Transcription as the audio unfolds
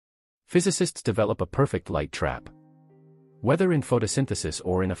Physicists develop a perfect light trap, whether in photosynthesis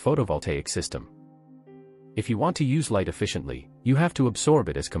or in a photovoltaic system. If you want to use light efficiently, you have to absorb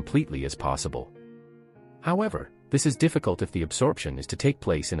it as completely as possible. However, this is difficult if the absorption is to take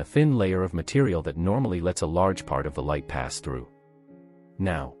place in a thin layer of material that normally lets a large part of the light pass through.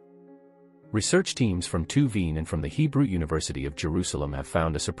 Now, research teams from Tübingen and from the Hebrew University of Jerusalem have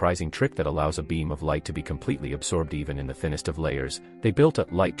found a surprising trick that allows a beam of light to be completely absorbed even in the thinnest of layers. They built a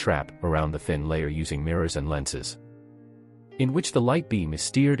light trap around the thin layer using mirrors and lenses, in which the light beam is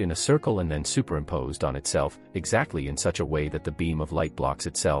steered in a circle and then superimposed on itself, exactly in such a way that the beam of light blocks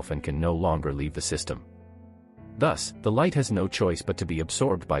itself and can no longer leave the system. Thus, the light has no choice but to be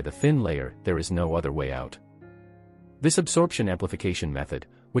absorbed by the thin layer. There is no other way out. This absorption amplification method,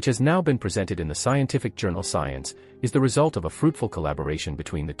 which has now been presented in the scientific journal Science, is the result of a fruitful collaboration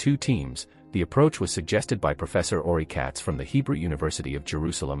between the two teams. The approach was suggested by Professor Ori Katz from the Hebrew University of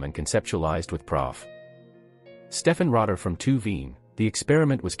Jerusalem and conceptualized with Prof. Stefan Rotter from Tübingen. The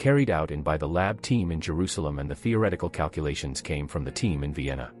experiment was carried out by the lab team in Jerusalem and the theoretical calculations came from the team in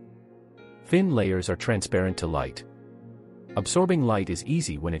Vienna. Thin layers are transparent to light. Absorbing light is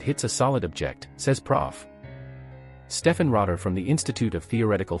easy when it hits a solid object, says Prof. Stefan Rotter from the Institute of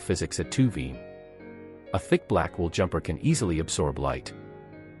Theoretical Physics at Tübingen. A thick black wool jumper can easily absorb light.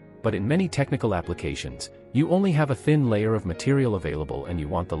 But in many technical applications, you only have a thin layer of material available and you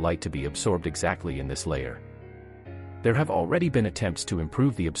want the light to be absorbed exactly in this layer. There have already been attempts to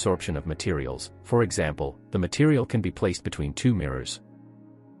improve the absorption of materials. For example, the material can be placed between two mirrors.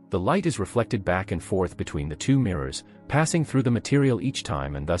 The light is reflected back and forth between the two mirrors, passing through the material each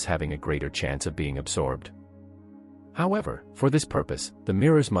time and thus having a greater chance of being absorbed. However, for this purpose, the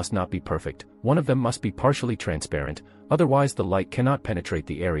mirrors must not be perfect. One of them must be partially transparent, otherwise the light cannot penetrate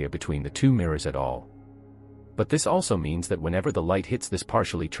the area between the two mirrors at all. But this also means that whenever the light hits this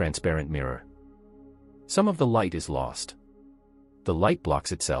partially transparent mirror, some of the light is lost. The light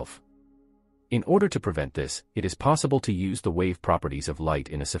blocks itself. In order to prevent this, it is possible to use the wave properties of light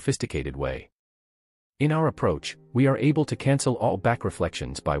in a sophisticated way. In our approach, we are able to cancel all back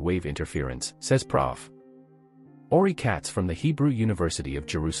reflections by wave interference, says Prof. Ori Katz from the Hebrew University of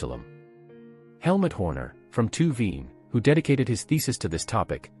Jerusalem. Helmut Horner, from Tübingen, who dedicated his thesis to this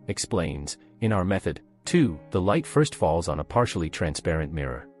topic, explains, in our method, the light first falls on a partially transparent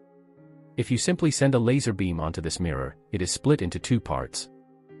mirror. If you simply send a laser beam onto this mirror, it is split into two parts.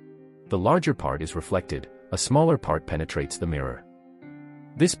 The larger part is reflected, a smaller part penetrates the mirror.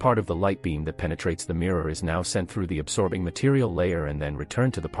 This part of the light beam that penetrates the mirror is now sent through the absorbing material layer and then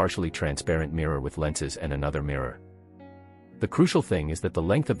returned to the partially transparent mirror with lenses and another mirror. The crucial thing is that the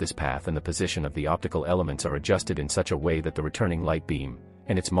length of this path and the position of the optical elements are adjusted in such a way that the returning light beam,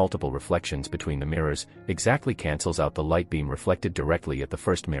 and its multiple reflections between the mirrors, exactly cancels out the light beam reflected directly at the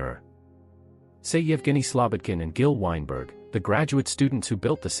first mirror. Say Yevgeny Slobodkin and Gil Weinberg, the graduate students who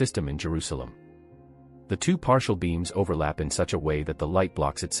built the system in Jerusalem. The two partial beams overlap in such a way that the light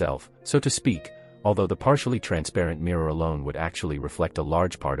blocks itself, so to speak, although the partially transparent mirror alone would actually reflect a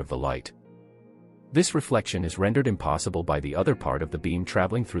large part of the light. This reflection is rendered impossible by the other part of the beam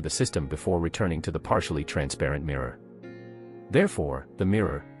traveling through the system before returning to the partially transparent mirror. Therefore, the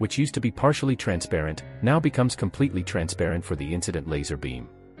mirror, which used to be partially transparent, now becomes completely transparent for the incident laser beam.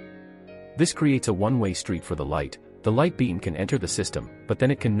 This creates a one-way street for the light. The light beam can enter the system, but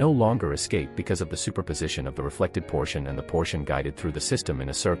then it can no longer escape because of the superposition of the reflected portion and the portion guided through the system in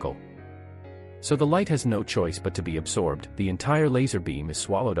a circle. So the light has no choice but to be absorbed. The entire laser beam is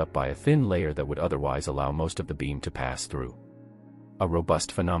swallowed up by a thin layer that would otherwise allow most of the beam to pass through. A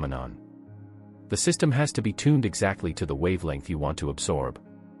robust phenomenon. The system has to be tuned exactly to the wavelength you want to absorb,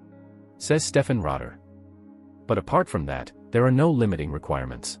 says Stefan Rotter. But apart from that, there are no limiting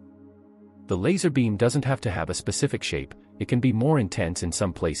requirements. The laser beam doesn't have to have a specific shape, it can be more intense in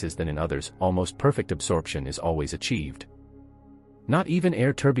some places than in others. Almost perfect absorption is always achieved. Not even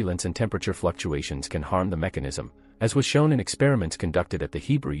air turbulence and temperature fluctuations can harm the mechanism, as was shown in experiments conducted at the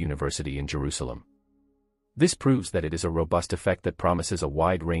Hebrew University in Jerusalem. This proves that it is a robust effect that promises a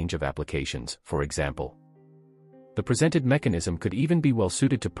wide range of applications. For example, the presented mechanism could even be well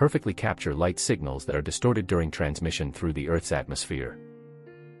suited to perfectly capture light signals that are distorted during transmission through the Earth's atmosphere.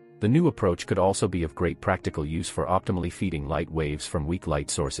 The new approach could also be of great practical use for optimally feeding light waves from weak light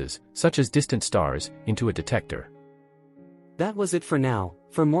sources, such as distant stars, into a detector. That was it for now.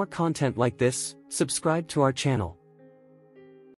 For more content like this, subscribe to our channel.